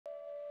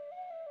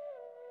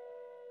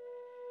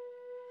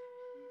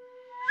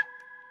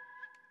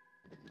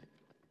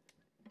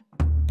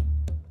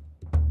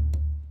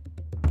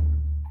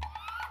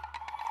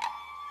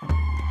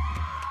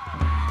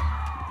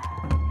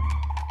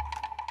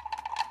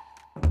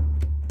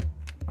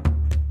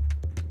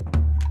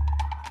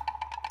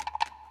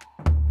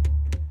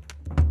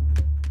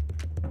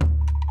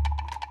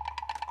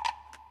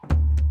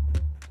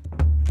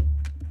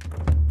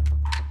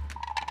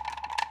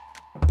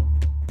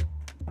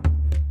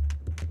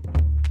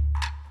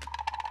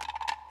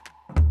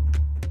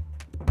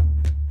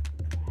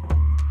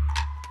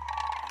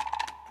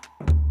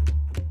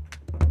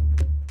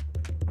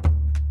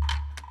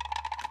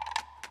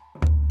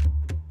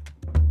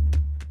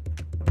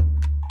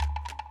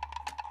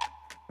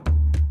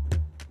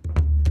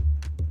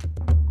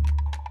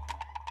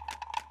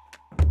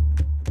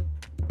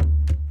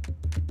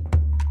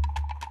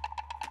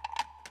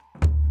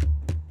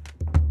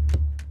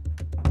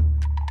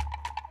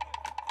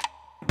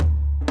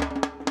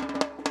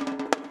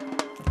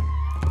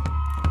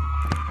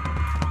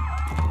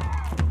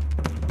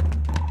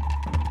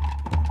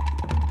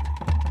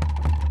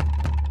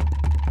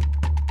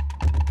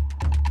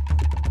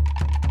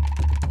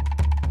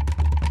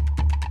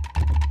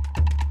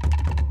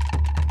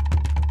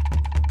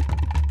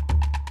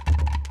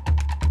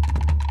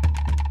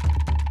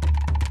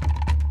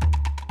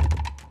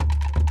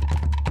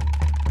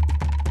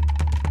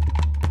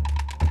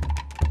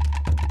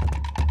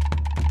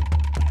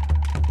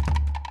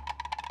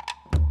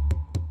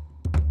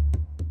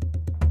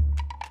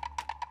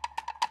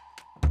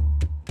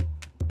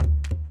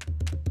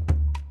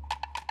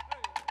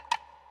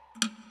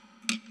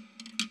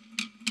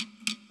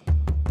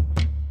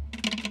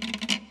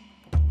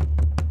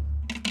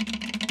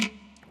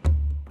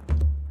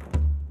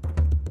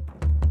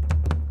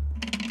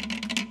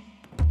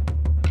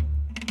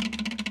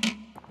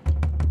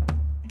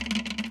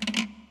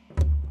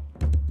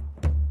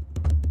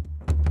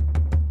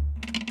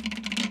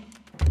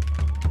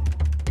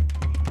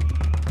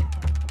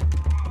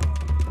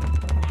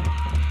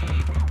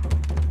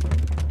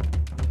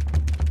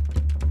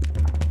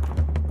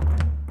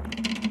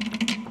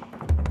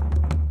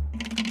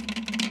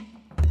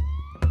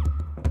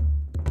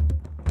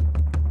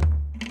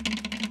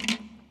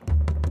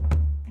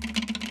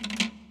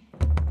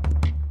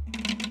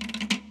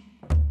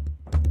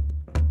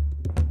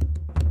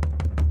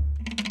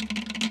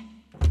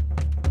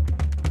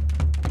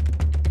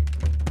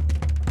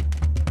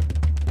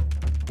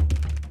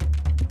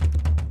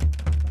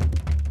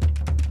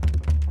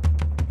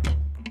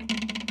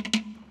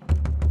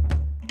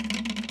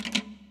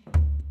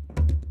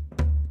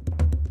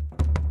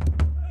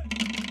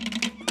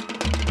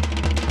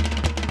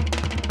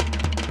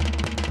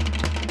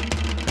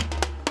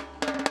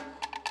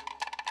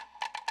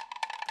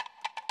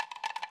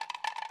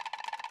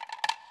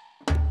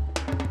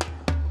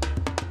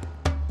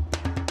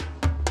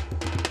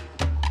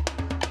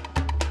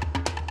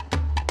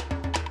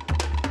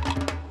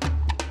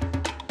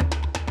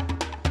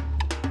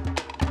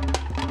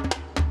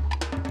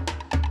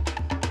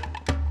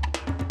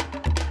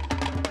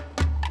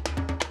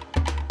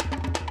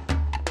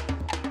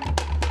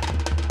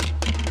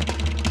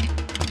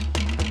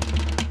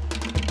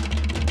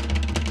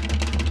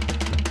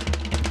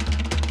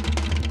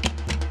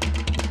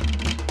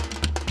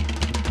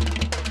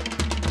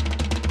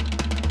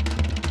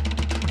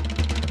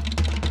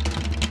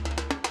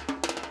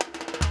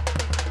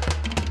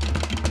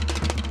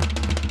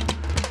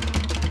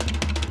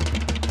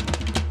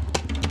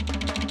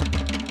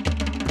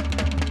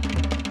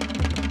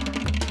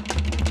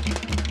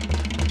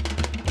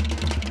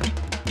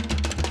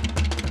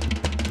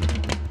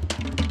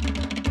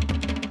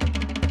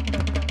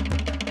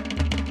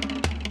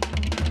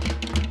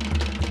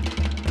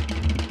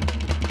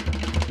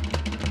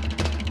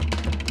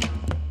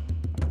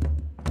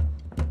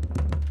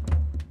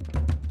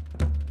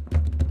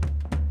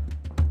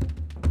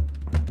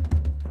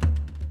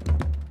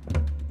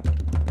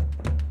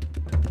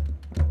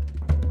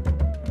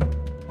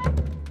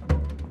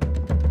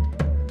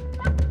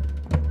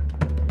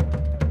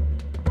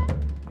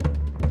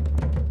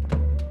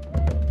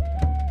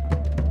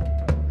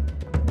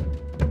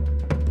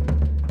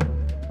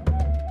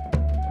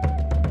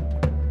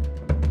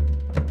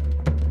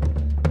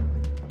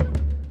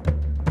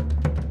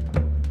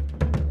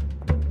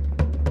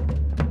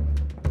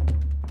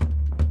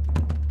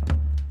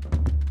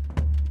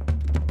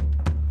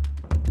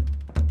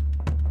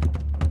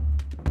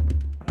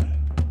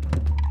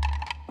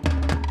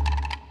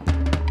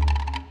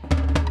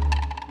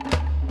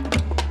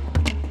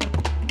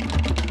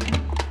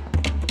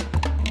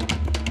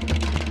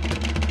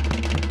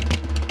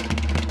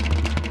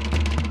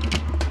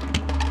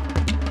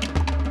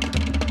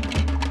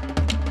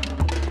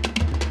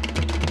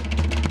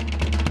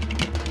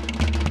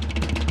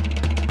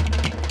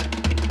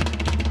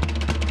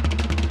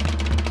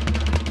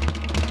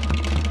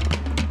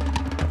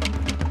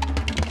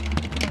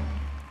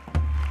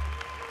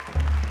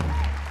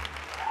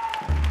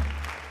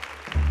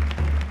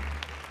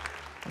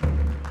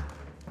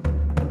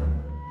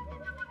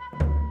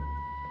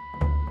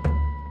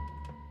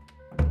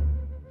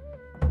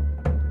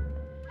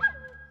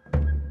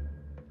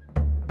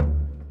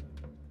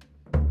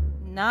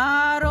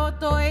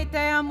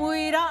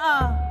muiraa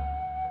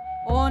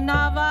o nā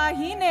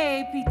wahine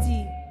e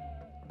piti.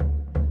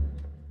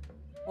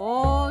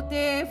 O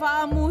te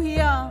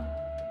whaamuhia,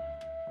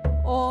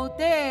 o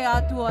te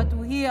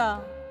atuatuhia,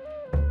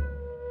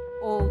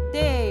 o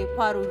te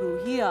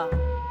paruruhia,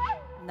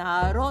 nā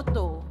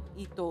roto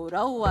i tō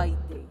raua i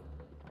te.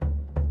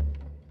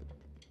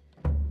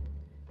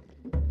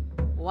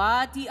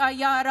 Wāti a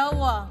ia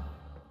raua,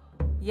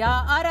 ia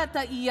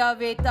arata ia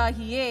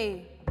vetahi e,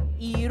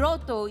 i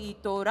roto i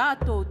tō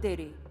rātou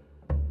tere.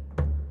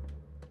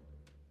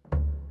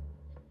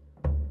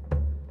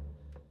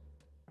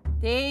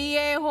 Te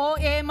ie ho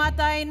e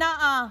matai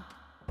naa,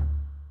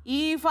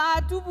 i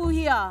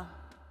whātupuhia,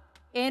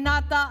 e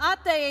nata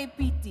ata e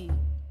piti,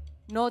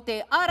 no te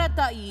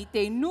arata i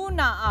te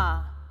nuna a,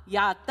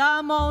 ia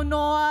tā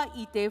maunoa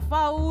i te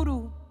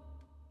whauru,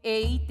 e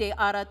i te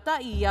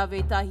arata i a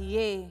vetahi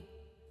e.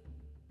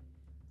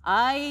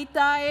 Ai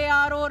ta e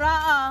aro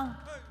raa,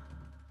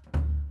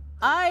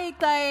 ai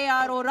ta e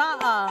aro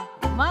raa,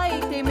 mai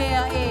te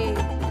mea e.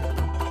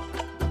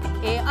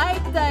 E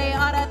ai ta e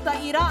arata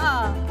i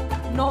raa,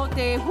 no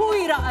te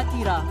hui raa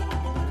tira.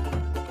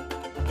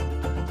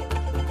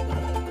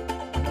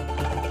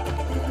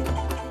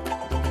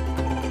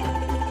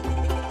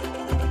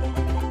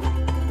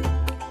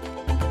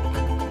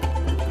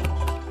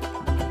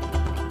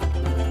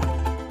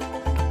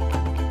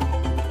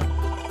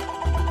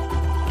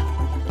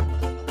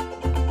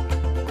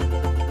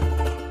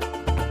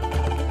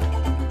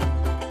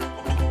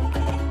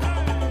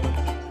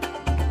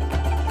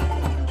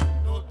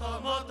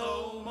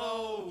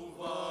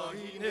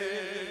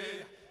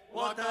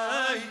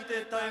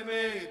 Time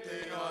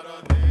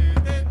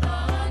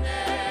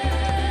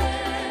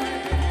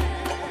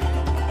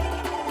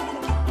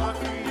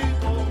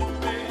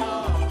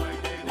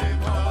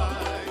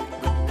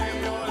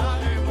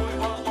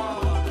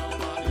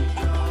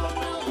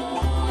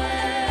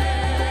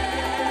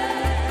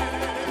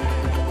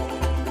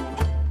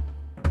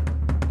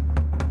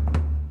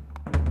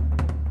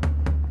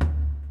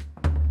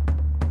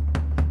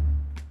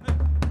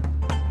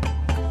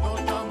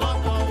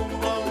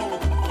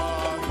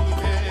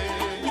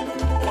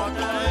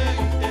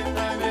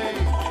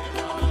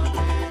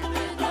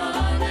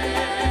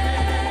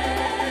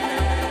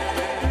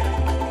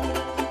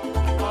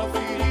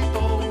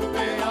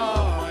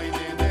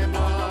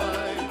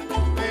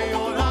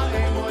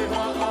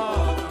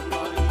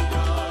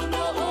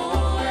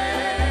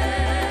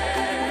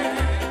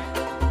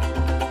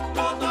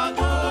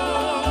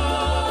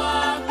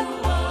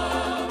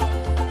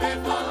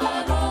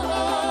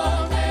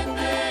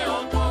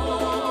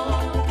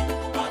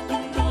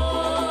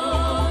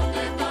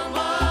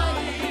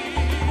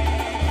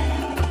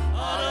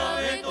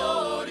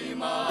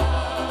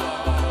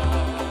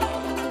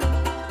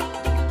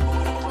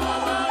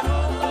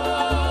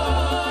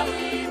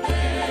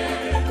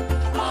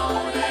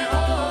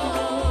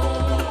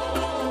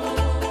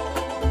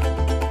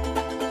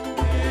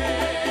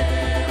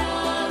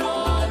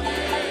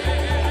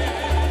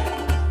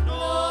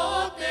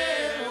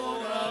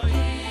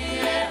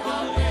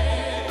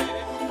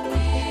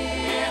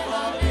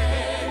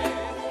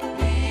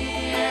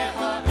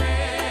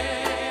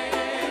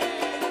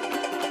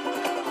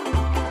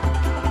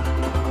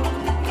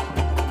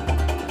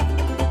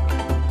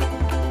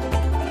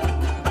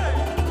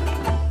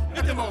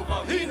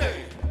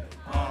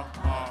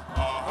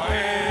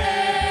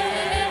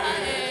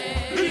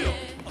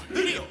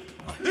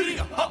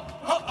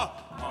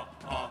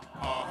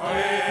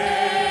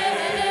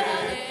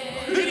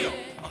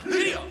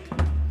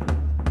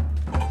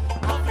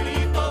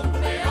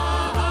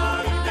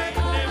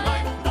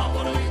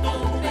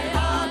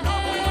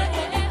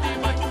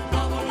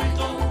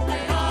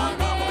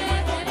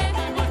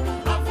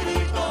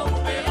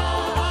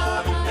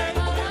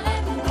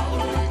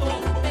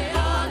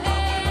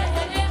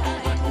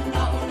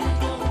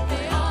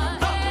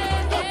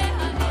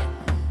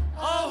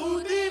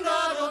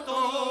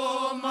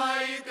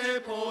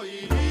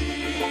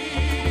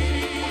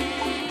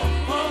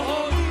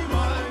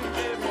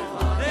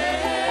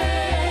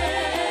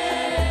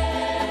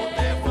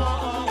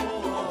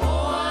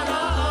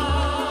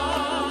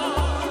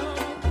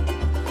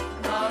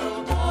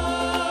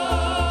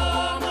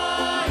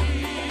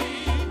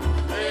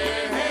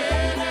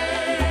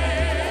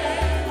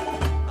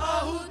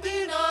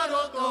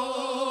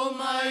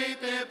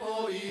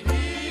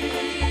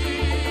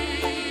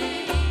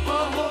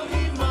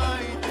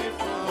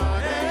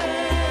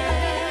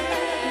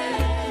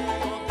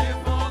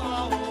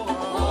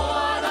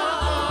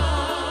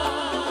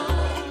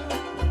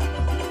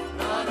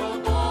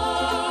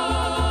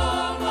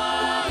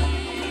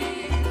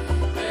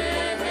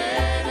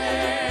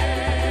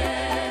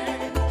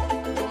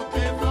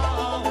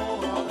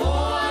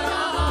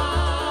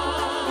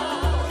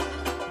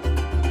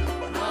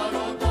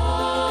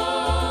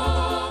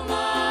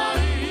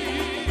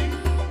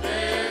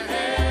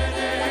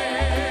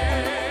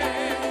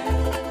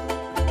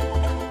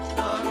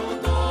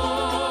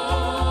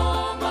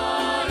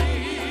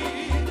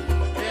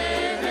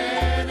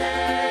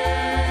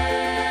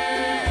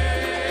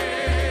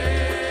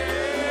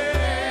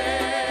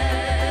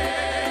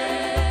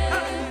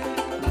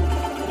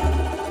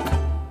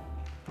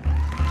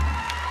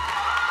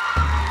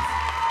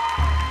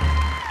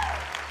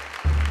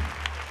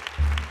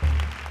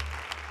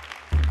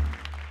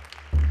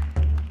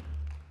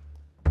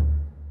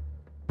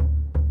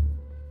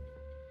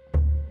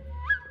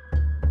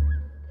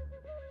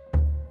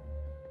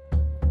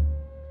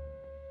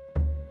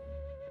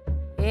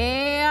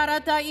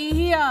ata I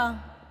hia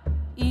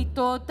I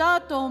tō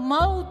tātou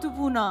mau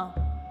tupuna.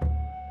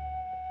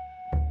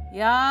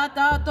 Ia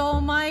tātou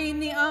mai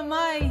ni a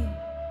mai,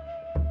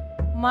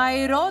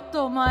 mai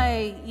roto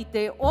mai I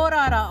te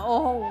orara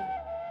oho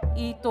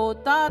I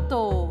tō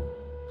tātou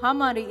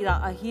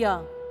hamarira ahia.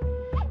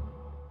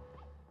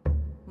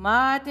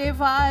 Mā te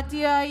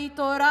whaatia I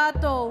tō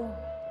rātou,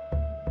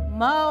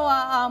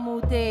 maua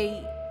amu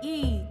te I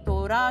tō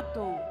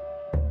rātou.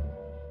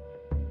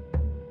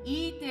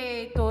 I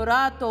te tō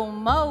rātou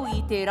mau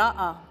I te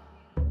raa.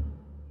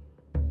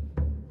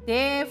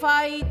 Te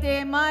whai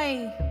te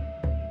mai,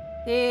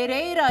 te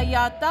reira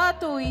ia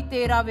tātou I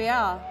te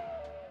rawea.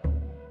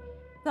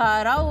 Tā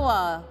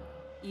raua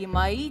I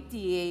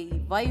maiti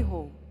I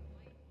waiho.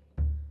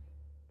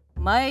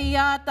 Mai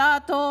a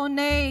tātou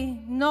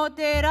nei, no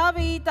te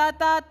rawi tā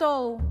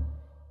tātou,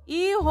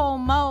 iho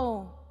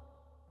mau,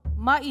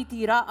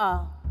 maiti raa.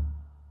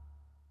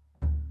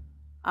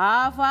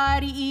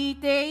 Āwhari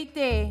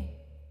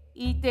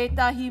I te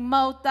tahi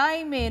mau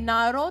taime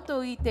nā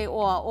roto I te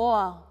oa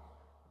oa.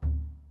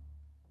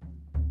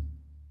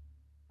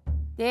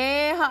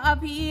 Te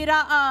haapi I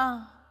raa,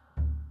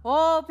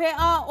 ho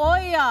pea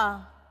oia,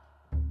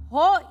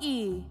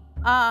 hoi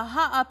a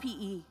haapi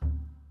I.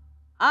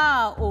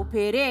 A o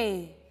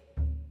pere.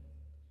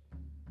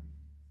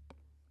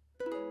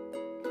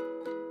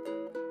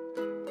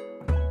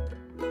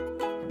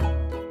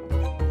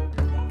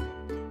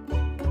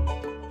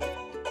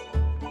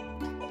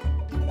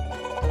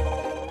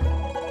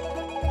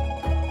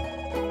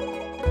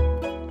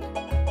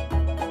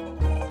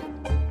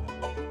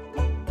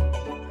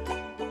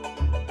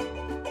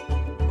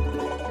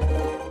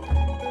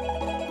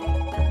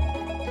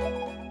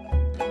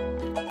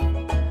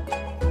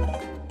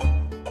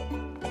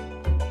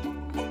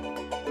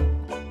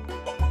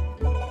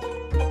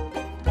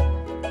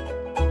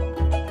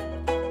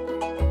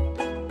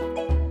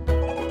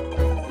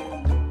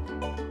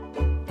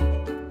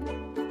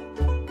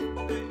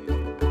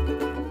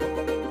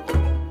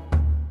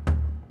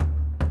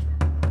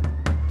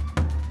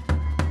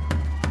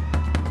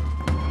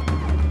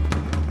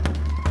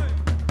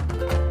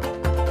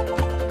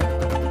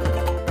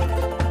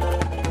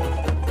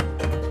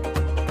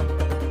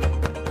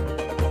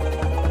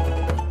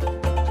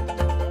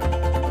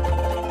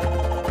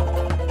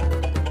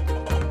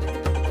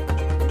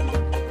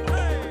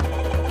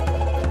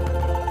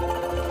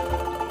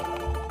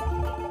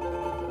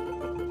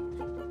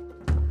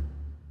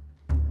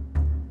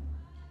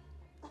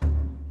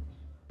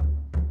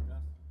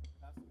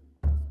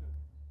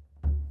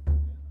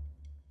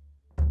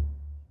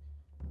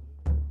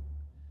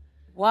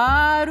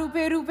 Wā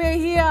rupe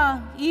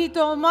hia I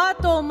tō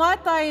mātou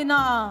matai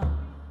naa.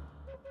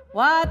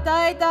 Wā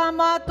tai tā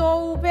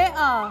mātou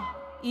upea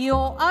I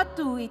o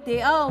atu I te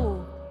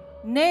au,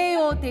 nei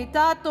o te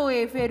tātou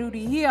e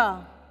wheruri hia.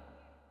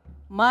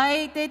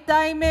 Mai te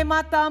taime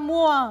mata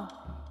mua,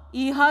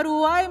 I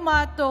haru ai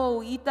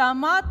mātou I tā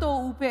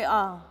mātou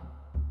upea.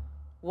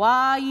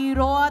 Wā I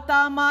roa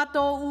tā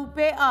mātou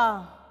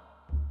upea,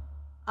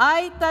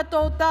 ai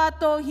tātou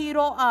tātou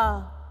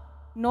hiroa,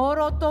 no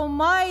roto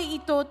mai I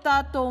tō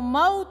tātou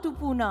mau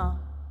tupuna,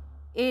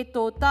 e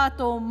tō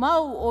tātou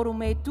mau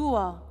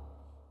orometua,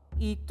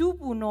 I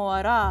tupu noa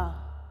rā.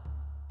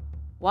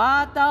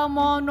 Wā tau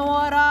mō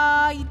noa rā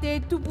I te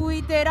tupu I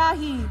te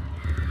rahi,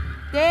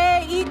 te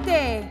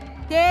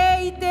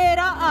ite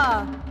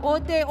raa, o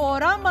te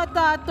orama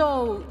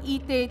tātou I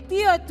te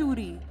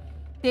tiaturi,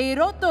 te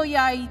roto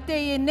ia I te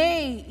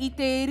enei, I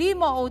te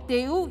rima o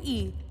te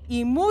ui,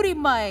 I muri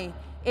mai,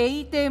 e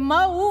I te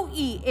mau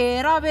ui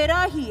e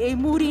rawerahi e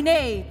muri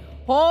nei,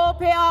 ho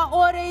pea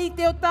ore I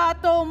te o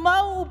tātou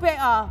mau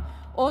pea,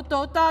 o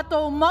tō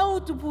tātou mau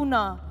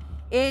tupuna,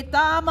 e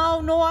tā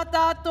mau noa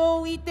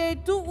tātou I te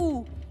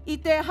tuu, I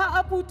te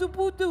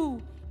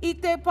haaputuputu, I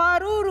te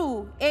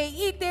paruru, e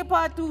I te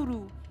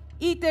paturu,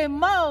 I te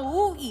mau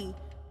ui,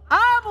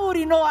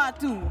 āmuri no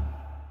atu.